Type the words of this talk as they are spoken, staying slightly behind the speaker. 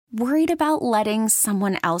Worried about letting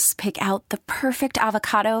someone else pick out the perfect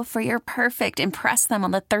avocado for your perfect impress them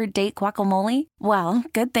on the third date guacamole? Well,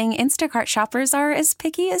 good thing Instacart shoppers are as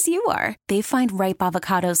picky as you are. They find ripe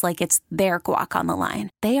avocados like it's their guac on the line.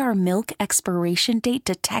 They are milk expiration date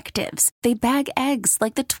detectives. They bag eggs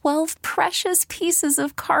like the 12 precious pieces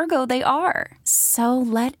of cargo they are. So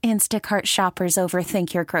let Instacart shoppers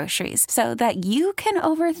overthink your groceries so that you can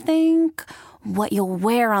overthink what you'll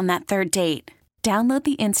wear on that third date. Download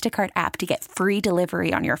the Instacart app to get free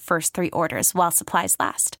delivery on your first 3 orders while supplies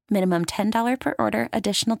last. Minimum $10 per order.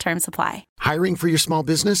 Additional terms apply. Hiring for your small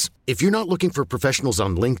business? If you're not looking for professionals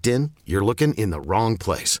on LinkedIn, you're looking in the wrong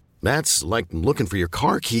place. That's like looking for your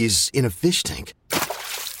car keys in a fish tank.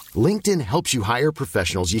 LinkedIn helps you hire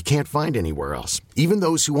professionals you can't find anywhere else, even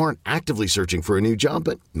those who aren't actively searching for a new job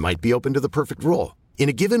but might be open to the perfect role. In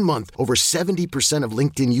a given month, over 70% of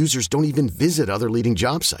LinkedIn users don't even visit other leading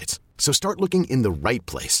job sites. So start looking in the right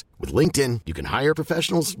place. With LinkedIn, you can hire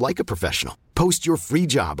professionals like a professional. Post your free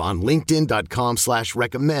job on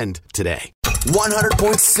linkedin.com/recommend today.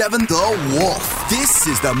 100.7 The Wolf. This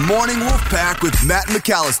is the Morning Wolf Pack with Matt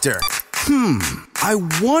McAllister. I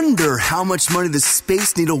wonder how much money the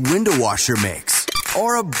Space Needle window washer makes.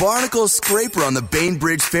 Or a barnacle scraper on the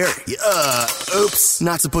Bainbridge Ferry. Oops,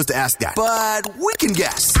 not supposed to ask that. But we can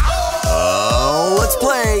guess. Let's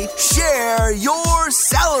play Share Your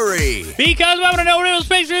Salary. Because we want to know what it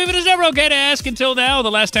space it is never okay to ask until now. The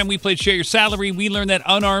last time we played Share Your Salary, we learned that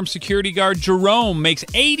unarmed security guard Jerome makes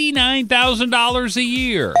 $89,000 a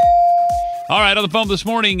year. All right, on the phone this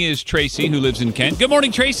morning is Tracy, who lives in Kent. Good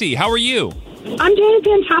morning, Tracy. How are you? I'm doing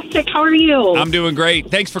fantastic. How are you? I'm doing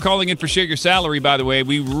great. Thanks for calling in for Share Your Salary, by the way.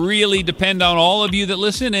 We really depend on all of you that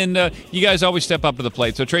listen, and you guys always step up to the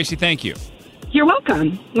plate. So, Tracy, thank you. You're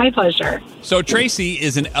welcome. My pleasure. So, Tracy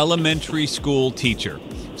is an elementary school teacher.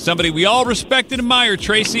 Somebody we all respect and admire,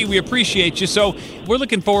 Tracy. We appreciate you. So we're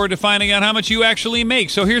looking forward to finding out how much you actually make.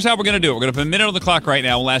 So here's how we're going to do it. We're going to put a minute on the clock right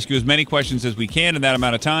now. We'll ask you as many questions as we can in that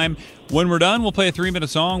amount of time. When we're done, we'll play a 3-minute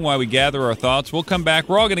song while we gather our thoughts. We'll come back.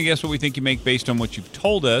 We're all going to guess what we think you make based on what you've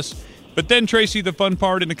told us. But then, Tracy, the fun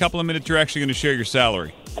part, in a couple of minutes, you're actually going to share your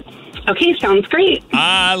salary. Okay, sounds great.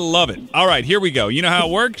 I love it. All right, here we go. You know how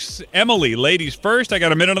it works? Emily, ladies first. I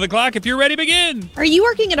got a minute on the clock. If you're ready, begin. Are you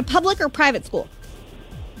working at a public or private school?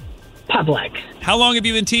 Public. How long have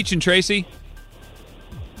you been teaching, Tracy?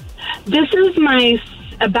 This is my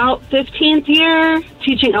about 15th year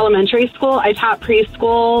teaching elementary school. I taught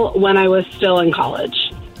preschool when I was still in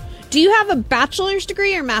college. Do you have a bachelor's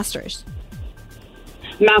degree or master's?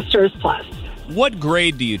 Master's plus. What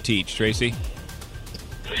grade do you teach, Tracy?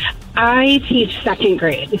 I teach 2nd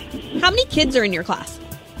grade. How many kids are in your class?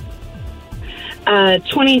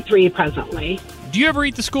 23 presently. Do you ever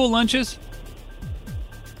eat the school lunches?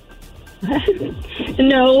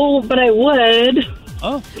 No, but I would.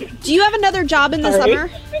 Oh. Do you have another job in the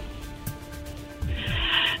summer?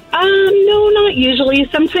 No, not usually.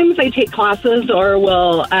 Sometimes I take classes or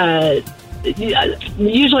will,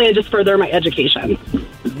 usually I just further my education.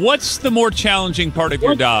 What's the more challenging part of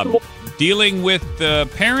your job? Dealing with the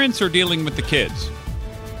parents or dealing with the kids?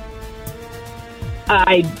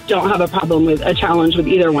 I don't have a problem with a challenge with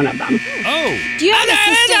either one of them. Oh. Do you have an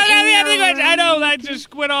assistant I know, that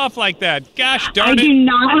just went off like that. Gosh darn it. I do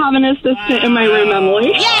not have an assistant in my room,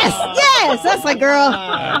 Emily. Yes, that's my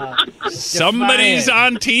girl. Somebody's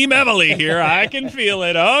on Team Emily here. I can feel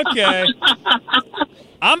it. Okay.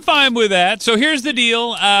 I'm fine with that. So here's the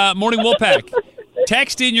deal. Morning Wolfpack.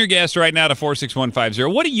 Text in your guess right now to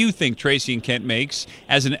 46150. What do you think Tracy in Kent makes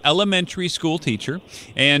as an elementary school teacher?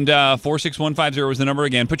 And 46150 is the number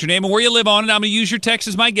again. Put your name and where you live on it. I'm going to use your text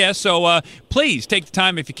as my guess. So please take the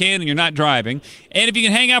time if you can and you're not driving. And if you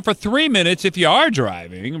can hang out for 3 minutes if you are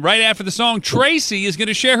driving, right after the song, Tracy is going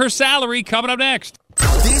to share her salary coming up next.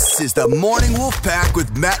 This is the Morning Wolf Pack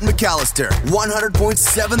with Matt McAllister.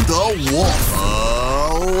 100.7 The Wolf.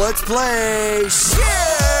 Oh, let's play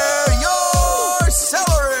Share Your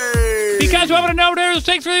Salary. Because we want to know what it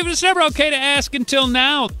takes for you. It's never okay to ask until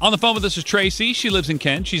now. On the phone with us is Tracy. She lives in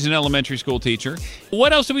Kent. She's an elementary school teacher.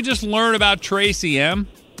 What else did we just learn about Tracy, Em?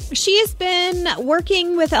 She has been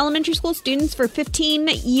working with elementary school students for 15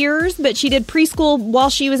 years, but she did preschool while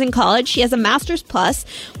she was in college. She has a master's plus,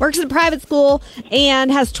 works at a private school,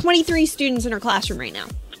 and has 23 students in her classroom right now.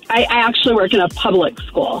 I actually work in a public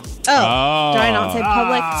school. Oh, did I not say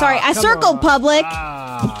public? Sorry, I circled public.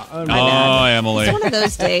 Oh, Emily. It's one of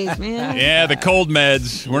those days, man. Yeah, the cold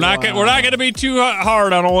meds. We're not going to be too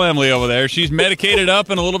hard on old Emily over there. She's medicated up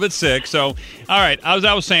and a little bit sick. So, all right, as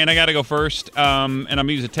I was saying, I got to go first. And I'm going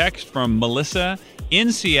to use a text from Melissa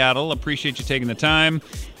in Seattle. Appreciate you taking the time.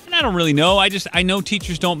 And I don't really know. I know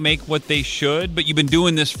teachers don't make what they should, but you've been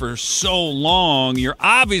doing this for so long. You're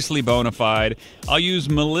obviously bona fide. I'll use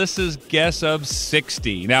Melissa's guess of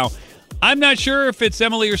 60. Now, I'm not sure if it's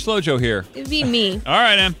Emily or Slojo here. It'd be me. All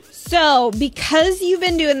right, Em. So, because you've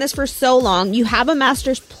been doing this for so long, you have a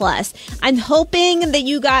Master's Plus. I'm hoping that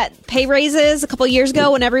you got pay raises a couple years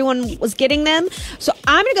ago when everyone was getting them. So,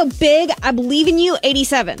 I'm going to go big. I believe in you,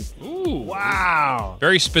 87. Ooh, wow.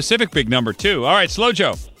 Very specific big number, too. All right,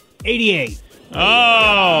 Slojo. 88.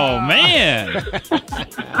 Oh, man.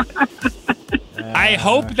 I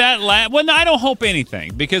hope that well, no, I don't hope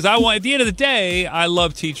anything because at the end of the day, I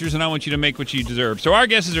love teachers and I want you to make what you deserve. So our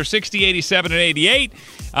guesses are 60, 87, and 88.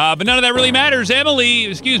 But none of that really matters.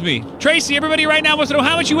 Tracy, everybody right now wants to know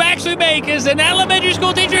how much you actually make as an elementary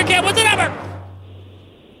school teacher again. What's the number?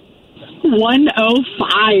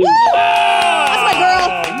 105. That's my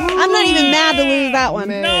girl. I'm not even mad to lose that one.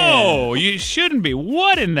 No, you shouldn't be.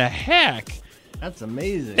 What in the heck? That's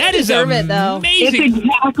amazing. That is Deserve it, though. amazing.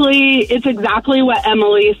 It's exactly what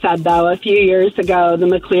Emily said, though, a few years ago. The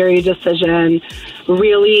McCleary decision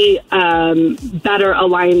really better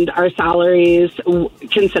aligned our salaries,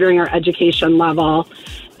 considering our education level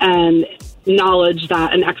and knowledge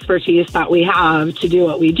that and expertise that we have to do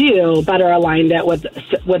what we do, better aligned it with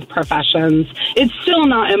professions. It's still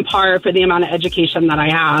not in par for the amount of education that I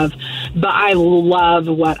have, but I love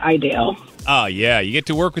what I do. Oh, yeah. You get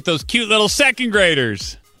to work with those cute little second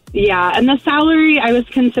graders. Yeah, and the salary, I was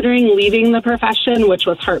considering leaving the profession, which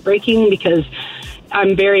was heartbreaking because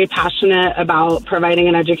I'm very passionate about providing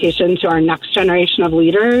an education to our next generation of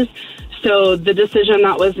leaders. So the decision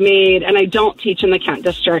that was made, and I don't teach in the Kent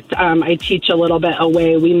district. I teach a little bit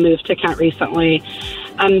away. We moved to Kent recently.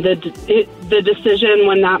 The decision,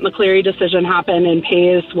 when that McCleary decision happened and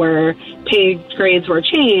pay grades were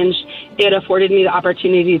changed, it afforded me the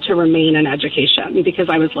opportunity to remain in education because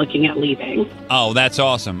I was looking at leaving. Oh, that's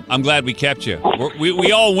awesome. I'm glad we kept you.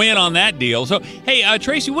 We all win on that deal. So, hey,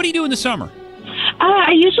 Tracy, what do you do in the summer?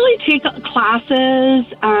 I usually take classes.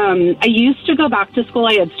 I used to go back to school.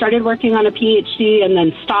 I had started working on a PhD and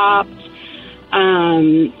then stopped.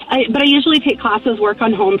 But I usually take classes, work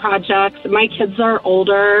on home projects. My kids are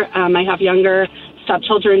older. I have younger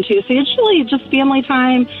stepchildren, too. So usually just family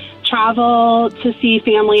time, travel to see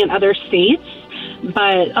family in other states.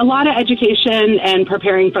 But a lot of education and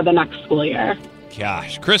preparing for the next school year.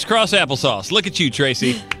 Gosh, crisscross applesauce. Look at you,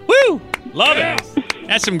 Tracy. Woo! Love it.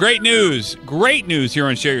 That's some great news. Great news here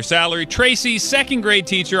on Share Your Salary. Tracy, second grade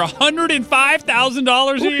teacher,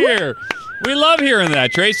 $105,000 a year. We love hearing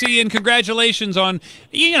that, Tracy, and congratulations on,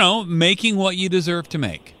 making what you deserve to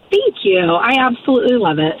make. Thank you. I absolutely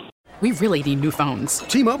love it. We really need new phones.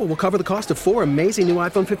 T-Mobile will cover the cost of 4 amazing new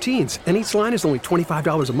iPhone 15s, and each line is only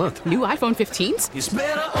 $25 a month. New iPhone 15s? It's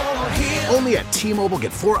better over here. Only at T-Mobile,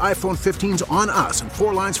 get 4 iPhone 15s on us and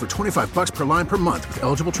 4 lines for $25 per line per month with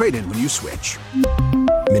eligible trade-in when you switch.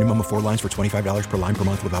 Minimum of 4 lines for $25 per line per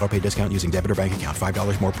month with autopay discount using debit or bank account.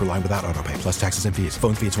 $5 more per line without autopay, plus taxes and fees.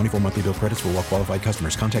 Phone fee at 24 monthly bill credits for well-qualified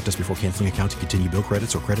customers. Contact us before canceling account to continue bill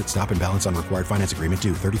credits or credit stop and balance on required finance agreement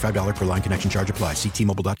due. $35 per line connection charge applies. See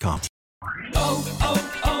T-Mobile.com.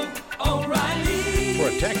 O'Reilly.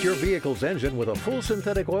 Protect your vehicle's engine with a full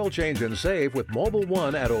synthetic oil change and save with Mobil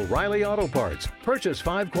 1 at O'Reilly Auto Parts. Purchase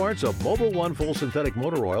 5 quarts of Mobil 1 full synthetic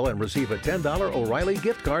motor oil and receive a $10 O'Reilly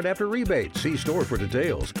gift card after rebate. See store for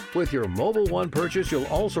details. With your Mobil 1 purchase, you'll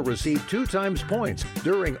also receive 2 times points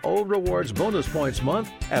during O Rewards Bonus Points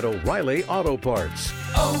Month at O'Reilly Auto Parts.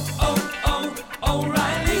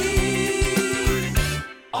 O'Reilly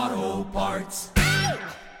Auto Parts.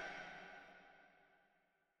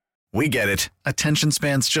 We get it. Attention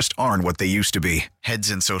spans just aren't what they used to be. Heads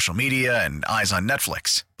in social media and eyes on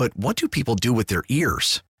Netflix. But what do people do with their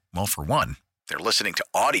ears? Well, for one, they're listening to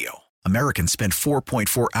audio. Americans spend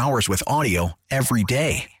 4.4 hours with audio every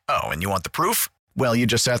day. Oh, and you want the proof? Well, you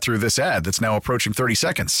just sat through this ad that's now approaching 30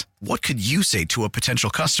 seconds. What could you say to a potential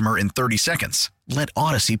customer in 30 seconds? Let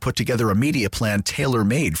Odyssey put together a media plan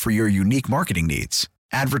tailor-made for your unique marketing needs.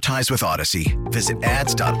 Advertise with Odyssey. Visit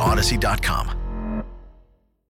ads.odyssey.com.